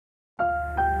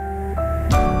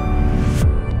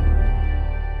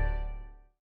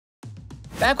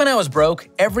Back when I was broke,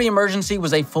 every emergency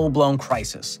was a full-blown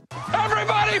crisis.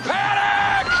 Everybody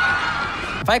panic!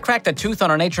 If I cracked a tooth on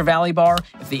our Nature Valley bar,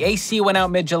 if the AC went out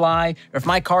mid-July, or if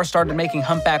my car started making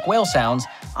humpback whale sounds,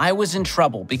 I was in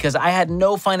trouble because I had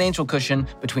no financial cushion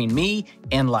between me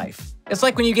and life. It's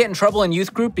like when you get in trouble in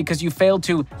youth group because you failed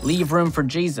to leave room for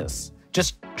Jesus.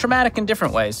 Just traumatic in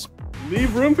different ways.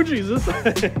 Leave room for Jesus.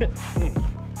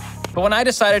 But when I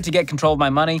decided to get control of my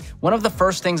money, one of the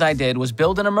first things I did was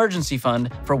build an emergency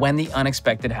fund for when the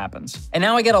unexpected happens. And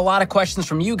now I get a lot of questions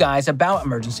from you guys about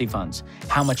emergency funds.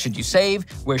 How much should you save?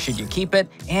 Where should you keep it?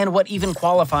 And what even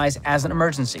qualifies as an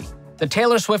emergency? The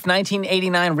Taylor Swift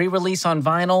 1989 re-release on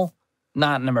vinyl?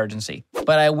 Not an emergency.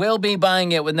 But I will be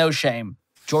buying it with no shame.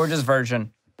 George's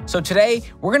version. So today,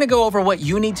 we're going to go over what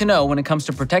you need to know when it comes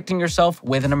to protecting yourself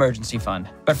with an emergency fund.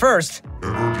 But first,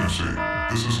 emergency.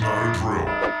 This is not a drill.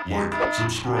 Like,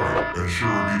 subscribe, and share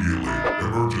immediately.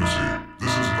 Emergency.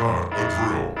 This is not a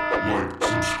drill. Like,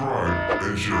 subscribe,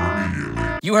 and share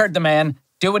immediately. You heard the man.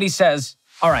 Do what he says.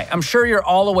 All right, I'm sure you're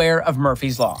all aware of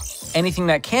Murphy's Law. Anything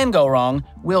that can go wrong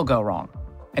will go wrong.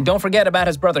 And don't forget about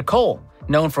his brother Cole,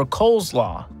 known for Cole's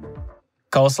Law.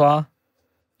 Coleslaw?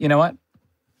 You know what?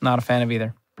 Not a fan of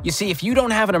either. You see, if you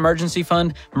don't have an emergency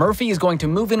fund, Murphy is going to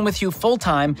move in with you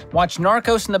full-time, watch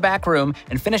Narcos in the back room,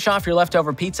 and finish off your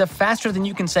leftover pizza faster than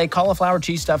you can say cauliflower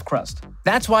cheese stuffed crust.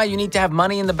 That's why you need to have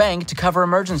money in the bank to cover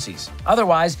emergencies.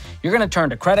 Otherwise, you're going to turn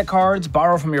to credit cards,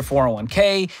 borrow from your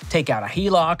 401k, take out a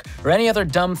HELOC, or any other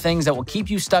dumb things that will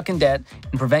keep you stuck in debt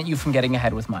and prevent you from getting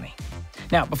ahead with money.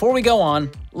 Now, before we go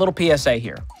on, a little PSA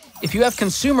here. If you have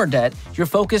consumer debt, your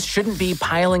focus shouldn't be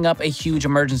piling up a huge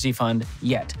emergency fund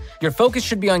yet. Your focus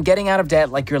should be on getting out of debt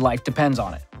like your life depends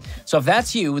on it. So if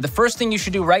that's you, the first thing you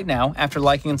should do right now, after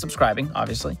liking and subscribing,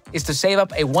 obviously, is to save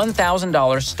up a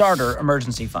 $1,000 starter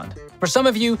emergency fund. For some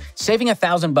of you, saving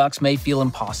 $1,000 may feel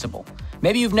impossible.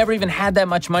 Maybe you've never even had that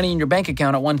much money in your bank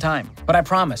account at one time. But I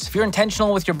promise, if you're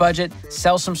intentional with your budget,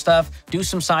 sell some stuff, do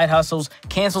some side hustles,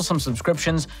 cancel some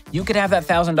subscriptions, you could have that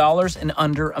 $1,000 in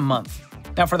under a month.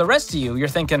 Now, for the rest of you, you're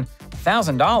thinking,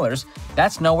 $1,000?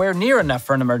 That's nowhere near enough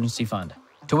for an emergency fund.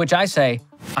 To which I say,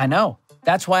 I know.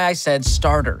 That's why I said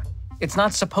starter. It's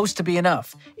not supposed to be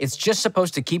enough. It's just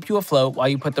supposed to keep you afloat while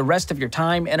you put the rest of your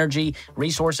time, energy,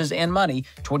 resources, and money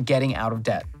toward getting out of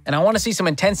debt. And I want to see some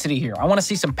intensity here. I want to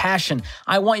see some passion.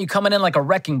 I want you coming in like a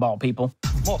wrecking ball, people.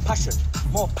 More passion,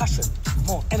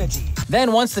 more energy.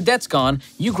 Then once the debt's gone,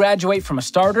 you graduate from a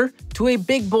starter to a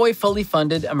big boy fully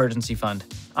funded emergency fund.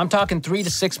 I'm talking 3 to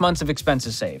 6 months of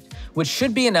expenses saved, which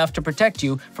should be enough to protect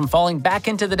you from falling back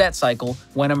into the debt cycle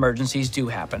when emergencies do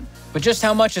happen. But just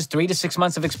how much is 3 to 6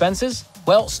 months of expenses?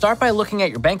 Well, start by looking at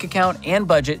your bank account and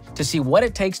budget to see what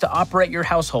it takes to operate your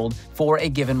household for a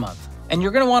given month. And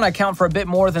you're going to want to account for a bit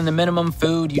more than the minimum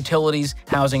food, utilities,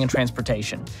 housing, and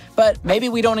transportation. But maybe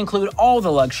we don't include all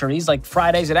the luxuries like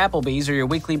Fridays at Applebee's or your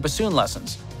weekly bassoon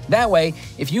lessons. That way,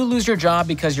 if you lose your job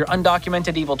because your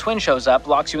undocumented evil twin shows up,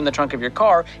 locks you in the trunk of your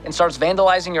car, and starts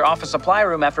vandalizing your office supply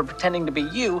room after pretending to be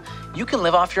you, you can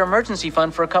live off your emergency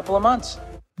fund for a couple of months.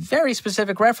 Very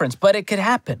specific reference, but it could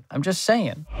happen. I'm just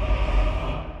saying.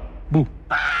 Boo.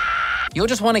 You'll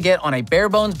just want to get on a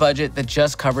bare-bones budget that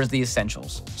just covers the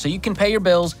essentials, so you can pay your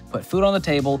bills, put food on the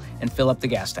table, and fill up the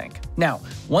gas tank. Now,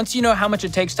 once you know how much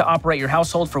it takes to operate your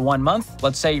household for 1 month,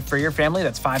 let's say for your family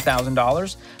that's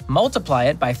 $5,000, multiply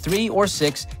it by 3 or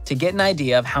 6 to get an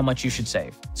idea of how much you should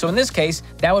save. So in this case,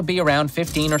 that would be around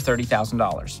 $15,000 or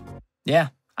 $30,000. Yeah,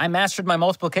 I mastered my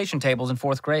multiplication tables in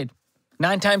 4th grade.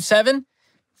 9 times 7?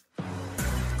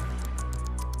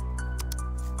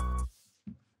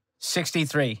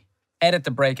 63. Edit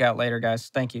the breakout later, guys.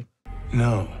 Thank you.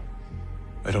 No,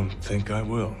 I don't think I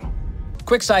will.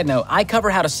 Quick side note, I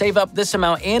cover how to save up this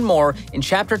amount and more in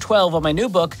Chapter 12 of my new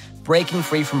book, Breaking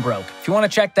Free from Broke. If you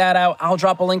want to check that out, I'll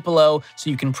drop a link below so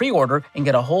you can pre-order and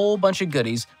get a whole bunch of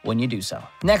goodies when you do so.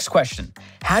 Next question.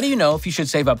 How do you know if you should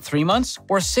save up 3 months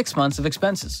or 6 months of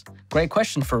expenses? Great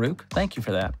question, Farouk. Thank you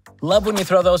for that. Love when you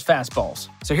throw those fastballs.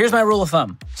 So here's my rule of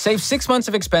thumb. Save 6 months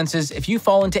of expenses if you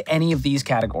fall into any of these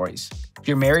categories.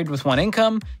 You're married with one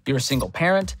income, you're a single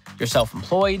parent, you're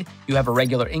self-employed, you have a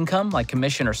regular income like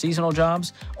commission or seasonal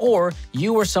jobs, or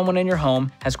you or someone in your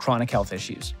home has chronic health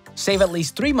issues. Save at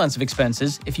least 3 months of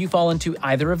expenses if you fall into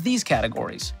either of these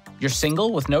categories. You're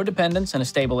single with no dependents and a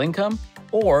stable income,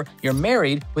 or you're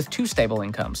married with 2 stable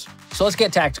incomes. So let's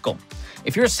get tactical.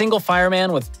 If you're a single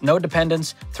fireman with no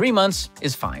dependents, 3 months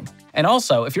is fine. And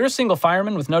also, if you're a single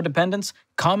fireman with no dependents,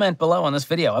 comment below on this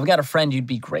video. I've got a friend you'd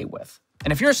be great with.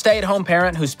 And if you're a stay-at-home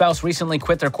parent whose spouse recently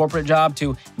quit their corporate job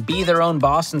to be their own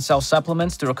boss and sell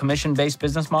supplements through a commission-based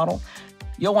business model,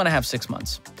 you'll want to have 6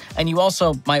 months. And you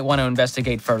also might want to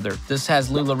investigate further. This has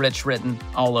Lula Rich written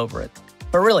all over it.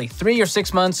 But really, 3 or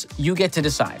 6 months, you get to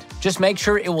decide. Just make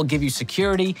sure it will give you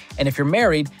security, and if you're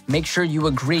married, make sure you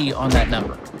agree on that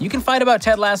number. You can fight about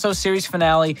Ted Lasso's series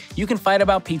finale, you can fight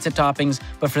about pizza toppings,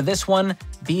 but for this one,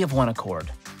 be of one accord.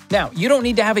 Now, you don't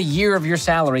need to have a year of your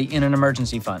salary in an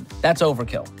emergency fund. That's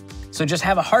overkill. So just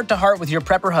have a heart-to-heart with your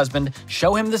prepper husband,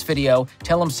 show him this video,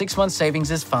 tell him 6 months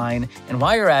savings is fine, and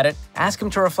while you're at it, ask him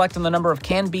to reflect on the number of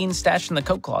canned beans stashed in the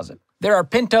coat closet. There are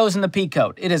pintos in the pea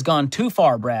coat. It has gone too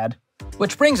far, Brad.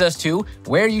 Which brings us to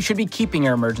where you should be keeping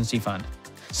your emergency fund.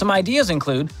 Some ideas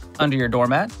include under your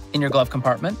doormat, in your glove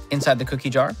compartment, inside the cookie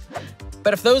jar.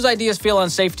 But if those ideas feel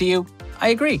unsafe to you, I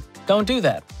agree, don't do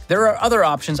that. There are other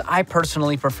options I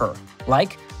personally prefer,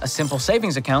 like a simple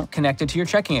savings account connected to your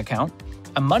checking account,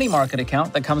 a money market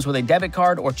account that comes with a debit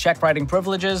card or check writing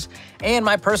privileges, and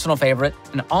my personal favorite,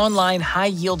 an online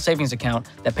high-yield savings account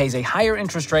that pays a higher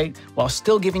interest rate while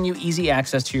still giving you easy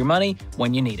access to your money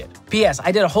when you need it. P.S.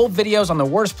 I did a whole videos on the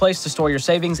worst place to store your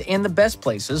savings and the best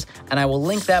places, and I will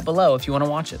link that below if you want to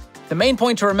watch it. The main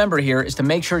point to remember here is to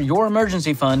make sure your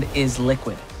emergency fund is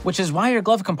liquid, which is why your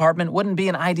glove compartment wouldn't be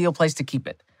an ideal place to keep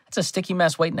it. It's a sticky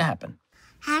mess waiting to happen.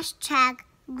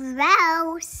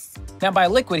 Gross. Now, by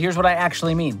liquid, here's what I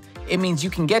actually mean. It means you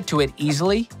can get to it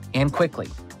easily and quickly.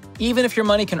 Even if your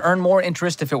money can earn more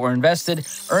interest if it were invested,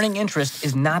 earning interest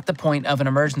is not the point of an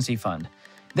emergency fund.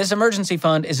 This emergency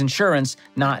fund is insurance,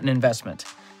 not an investment.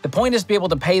 The point is to be able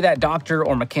to pay that doctor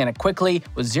or mechanic quickly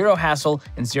with zero hassle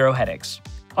and zero headaches.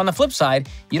 On the flip side,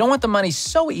 you don't want the money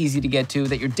so easy to get to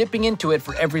that you're dipping into it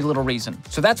for every little reason.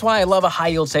 So that's why I love a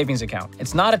high-yield savings account.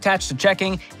 It's not attached to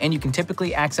checking, and you can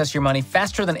typically access your money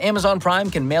faster than Amazon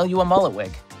Prime can mail you a mullet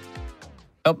wig.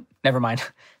 Oh, never mind.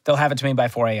 They'll have it to me by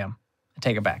 4 a.m. I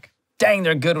take it back. Dang,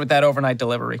 they're good with that overnight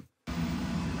delivery.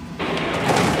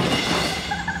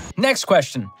 Next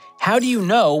question. How do you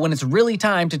know when it's really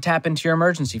time to tap into your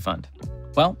emergency fund?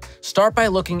 Well, start by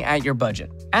looking at your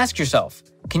budget. Ask yourself,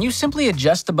 can you simply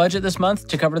adjust the budget this month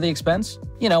to cover the expense?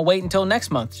 Wait until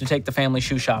next month to take the family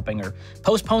shoe shopping, or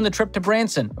postpone the trip to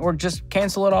Branson, or just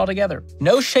cancel it altogether.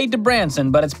 No shade to Branson,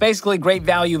 but it's basically Great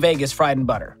Value Vegas fried in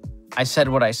butter. I said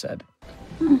what I said.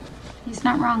 He's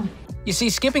not wrong. You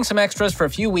see, skipping some extras for a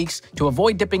few weeks to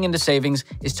avoid dipping into savings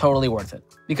is totally worth it.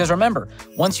 Because remember,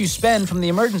 once you spend from the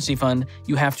emergency fund,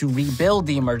 you have to rebuild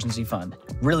the emergency fund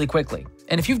really quickly.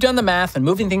 And if you've done the math and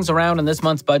moving things around in this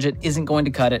month's budget isn't going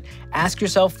to cut it, ask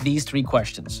yourself these 3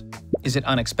 questions. Is it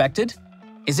unexpected?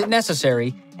 Is it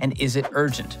necessary? And is it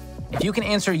urgent? If you can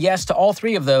answer yes to all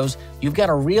 3 of those, you've got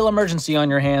a real emergency on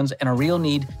your hands and a real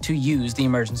need to use the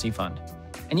emergency fund.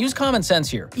 And use common sense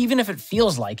here. Even if it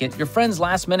feels like it, your friend's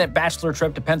last-minute bachelor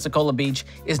trip to Pensacola Beach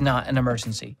is not an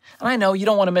emergency. And I know you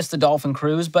don't want to miss the dolphin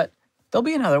cruise, but there'll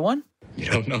be another one. You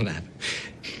don't know that.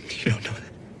 You don't know that.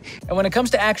 And when it comes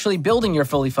to actually building your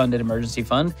fully funded emergency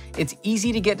fund, it's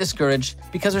easy to get discouraged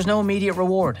because there's no immediate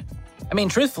reward. I mean,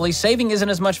 truthfully, saving isn't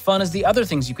as much fun as the other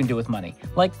things you can do with money,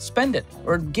 like spend it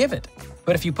or give it.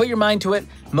 But if you put your mind to it,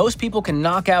 most people can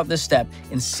knock out this step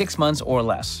in 6 months or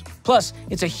less. Plus,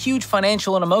 it's a huge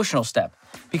financial and emotional step.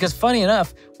 Because funny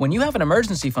enough, when you have an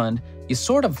emergency fund, you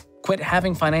sort of quit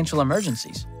having financial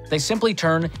emergencies. They simply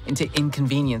turn into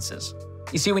inconveniences.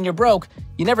 You see, when you're broke,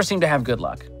 you never seem to have good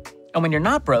luck. And when you're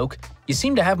not broke, you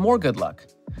seem to have more good luck.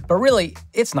 But really,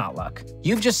 it's not luck.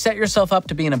 You've just set yourself up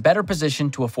to be in a better position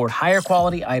to afford higher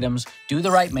quality items, do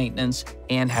the right maintenance,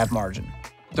 and have margin.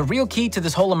 The real key to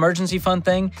this whole emergency fund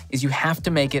thing is you have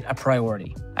to make it a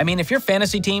priority. I mean, if your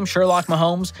fantasy team, Sherlock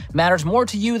Mahomes, matters more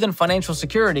to you than financial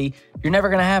security, you're never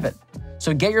gonna have it.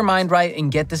 So get your mind right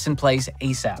and get this in place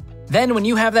ASAP. Then when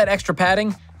you have that extra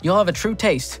padding, you'll have a true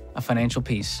taste of financial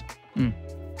peace.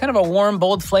 Kind of a warm,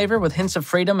 bold flavor with hints of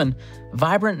freedom and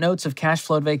vibrant notes of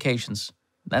cash-flowed vacations.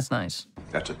 That's nice.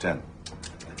 That's a 10.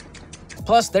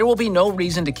 Plus, there will be no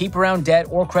reason to keep around debt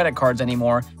or credit cards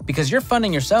anymore because you're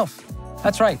funding yourself.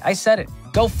 That's right, I said it.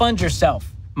 Go fund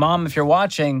yourself. Mom, if you're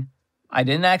watching, I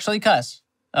didn't actually cuss,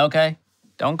 okay?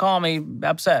 Don't call me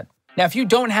upset. Now, if you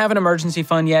don't have an emergency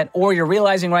fund yet, or you're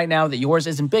realizing right now that yours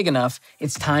isn't big enough,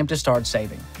 it's time to start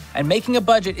saving. And making a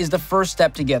budget is the first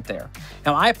step to get there.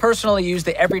 Now, I personally use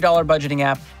the Every Dollar budgeting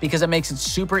app because it makes it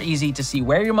super easy to see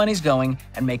where your money's going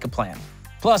and make a plan.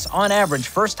 Plus, on average,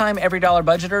 first-time Every Dollar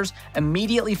budgeters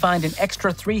immediately find an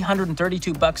extra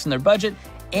 $332 in their budget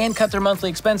and cut their monthly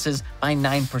expenses by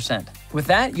 9%. With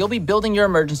that, you'll be building your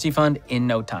emergency fund in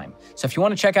no time. So if you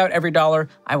want to check out Every Dollar,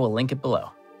 I will link it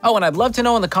below. Oh, and I'd love to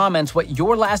know in the comments what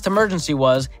your last emergency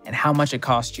was and how much it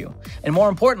cost you. And more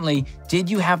importantly, did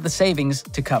you have the savings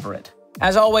to cover it?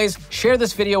 As always, share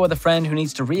this video with a friend who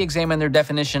needs to re-examine their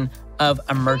definition of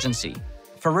emergency.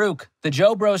 Farouk, the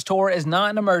Joe Bros Tour is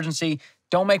not an emergency.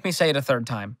 Don't make me say it a third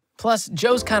time. Plus,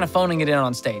 Joe's kind of phoning it in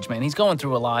on stage, man. He's going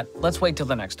through a lot. Let's wait till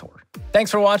the next tour. Thanks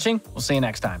for watching. We'll see you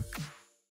next time.